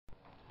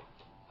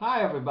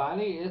Hi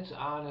everybody, it's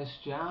Honest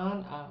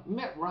John.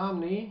 Mitt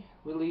Romney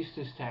released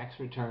his tax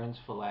returns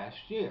for last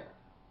year,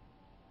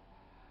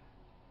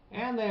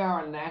 and they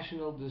are a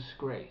national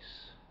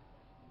disgrace.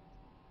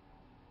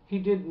 He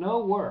did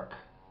no work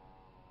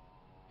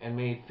and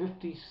made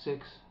 $56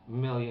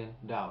 million,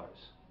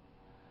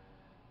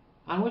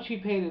 on which he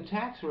paid a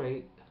tax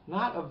rate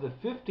not of the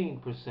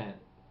 15%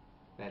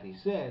 that he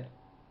said,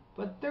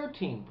 but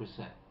 13%.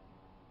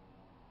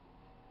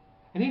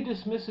 And he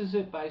dismisses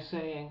it by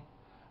saying,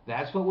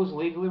 that's what was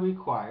legally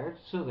required,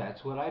 so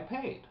that's what I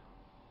paid.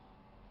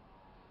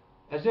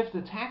 As if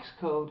the tax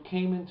code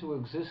came into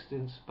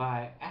existence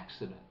by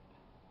accident.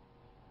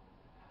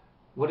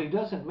 What he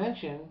doesn't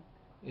mention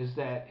is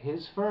that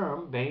his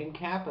firm, Bain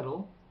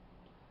Capital,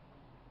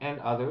 and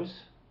others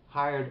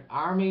hired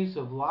armies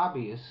of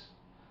lobbyists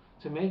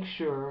to make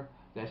sure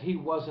that he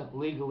wasn't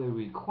legally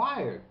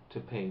required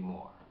to pay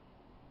more.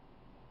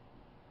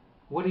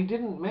 What he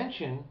didn't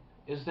mention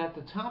is that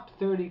the top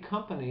 30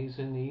 companies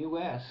in the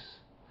U.S.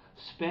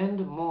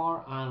 spend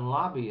more on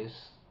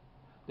lobbyists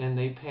than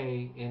they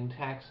pay in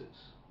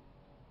taxes.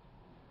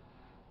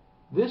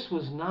 This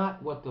was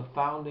not what the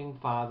Founding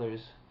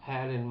Fathers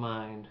had in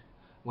mind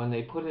when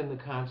they put in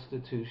the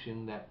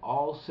Constitution that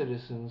all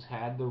citizens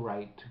had the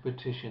right to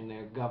petition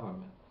their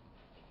government.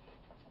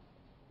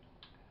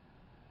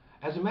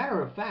 As a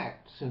matter of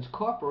fact, since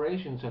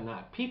corporations are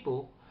not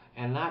people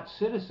and not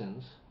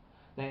citizens,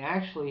 they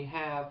actually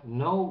have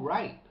no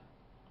right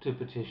to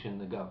petition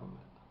the government.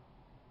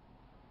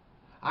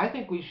 I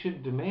think we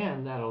should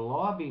demand that a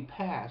law be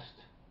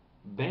passed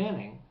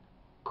banning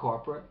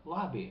corporate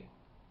lobbying.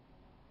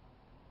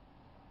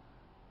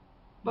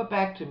 But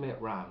back to Mitt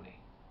Romney.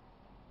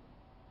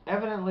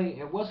 Evidently,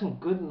 it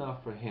wasn't good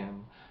enough for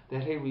him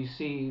that he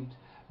received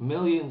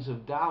millions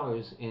of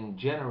dollars in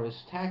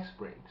generous tax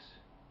breaks.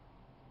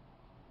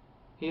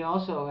 He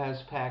also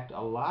has packed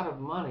a lot of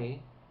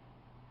money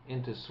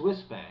into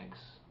Swiss banks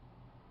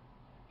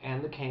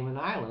and the Cayman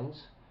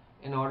Islands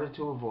in order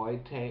to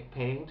avoid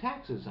paying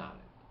taxes on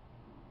it.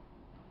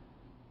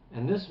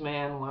 And this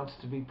man wants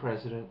to be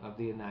President of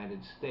the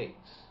United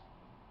States.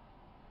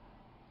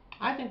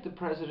 I think the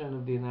President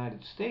of the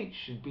United States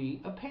should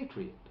be a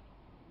patriot.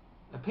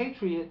 A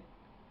patriot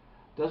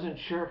doesn't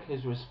shirk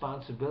his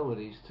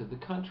responsibilities to the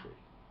country.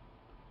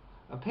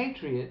 A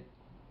patriot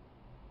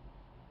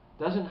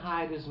doesn't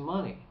hide his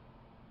money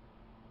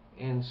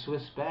in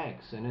Swiss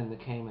banks and in the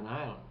Cayman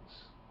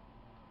Islands.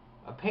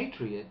 A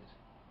patriot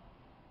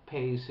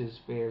pays his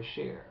fair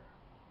share.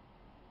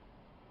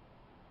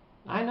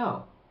 I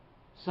know,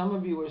 some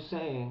of you are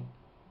saying,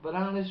 but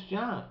Honest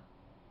John,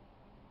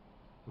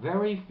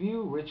 very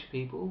few rich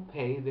people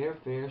pay their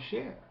fair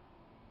share.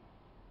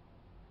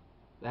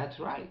 That's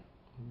right.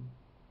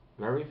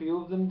 Very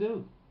few of them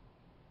do.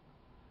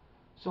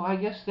 So I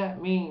guess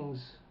that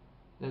means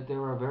that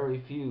there are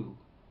very few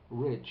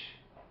rich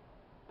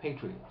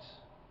patriots.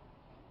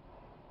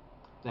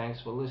 Thanks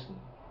for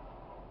listening.